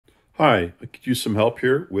Hi, I could use some help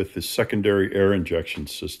here with the secondary air injection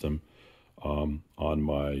system on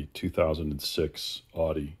my 2006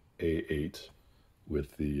 Audi A8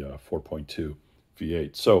 with the 4.2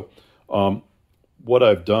 V8. So what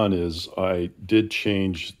I've done is I did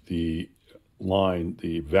change the line,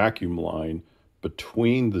 the vacuum line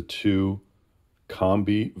between the two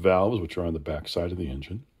Combi valves, which are on the back side of the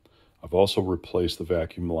engine. I've also replaced the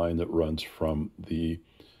vacuum line that runs from the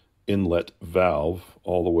inlet valve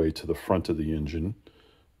all the way to the front of the engine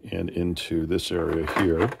and into this area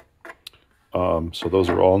here. So those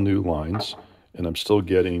are all new lines, and I'm still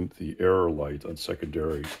getting the error light on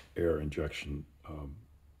secondary air injection.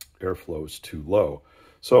 Airflow is too low.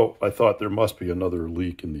 So I thought there must be another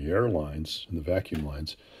leak in the air lines, in the vacuum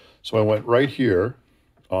lines. So I went right here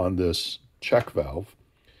on this check valve,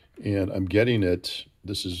 and I'm getting it.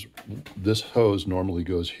 This hose normally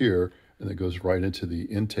goes here, and it goes right into the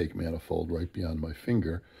intake manifold right beyond my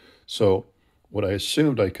finger. So what I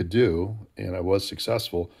assumed I could do, and I was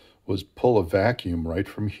successful, was pull a vacuum right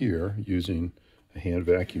from here using a hand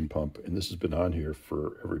vacuum pump. And this has been on here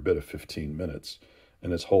for every bit of 15 minutes.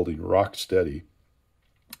 And it's holding rock steady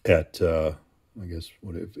at, I guess,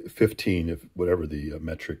 15, if whatever the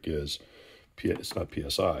metric is. It's not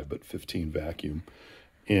PSI, but 15 vacuum.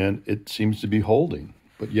 And it seems to be holding.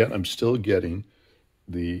 But yet I'm still getting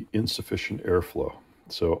the insufficient airflow.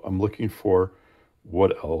 So I'm looking for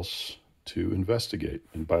what else to investigate.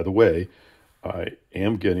 And by the way, I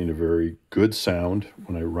am getting a very good sound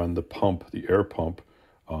when I run the pump, the air pump.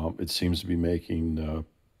 It seems to be making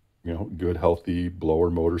good, healthy blower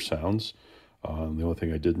motor sounds. The only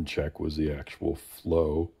thing I didn't check was the actual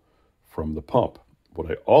flow from the pump. What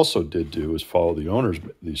I also did do is follow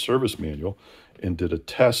the service manual and did a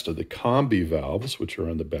test of the Combi valves, which are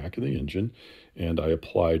on the back of the engine, and I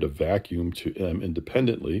applied a vacuum to them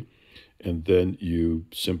independently. And then you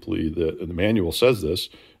simply, the manual says this,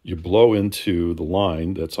 you blow into the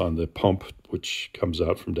line that's on the pump, which comes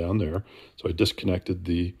out from down there. So I disconnected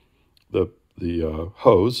the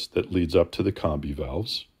hose that leads up to the Combi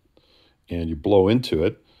valves, and you blow into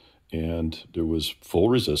it, and there was full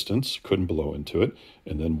resistance, couldn't blow into it.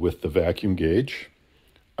 And then with the vacuum gauge,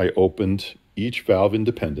 I opened each valve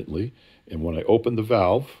independently. And when I opened the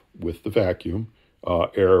valve with the vacuum, I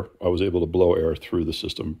was able to blow air through the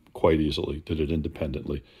system quite easily, did it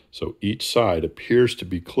independently. So each side appears to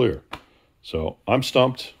be clear. So I'm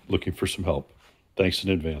stumped, looking for some help. Thanks in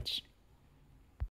advance.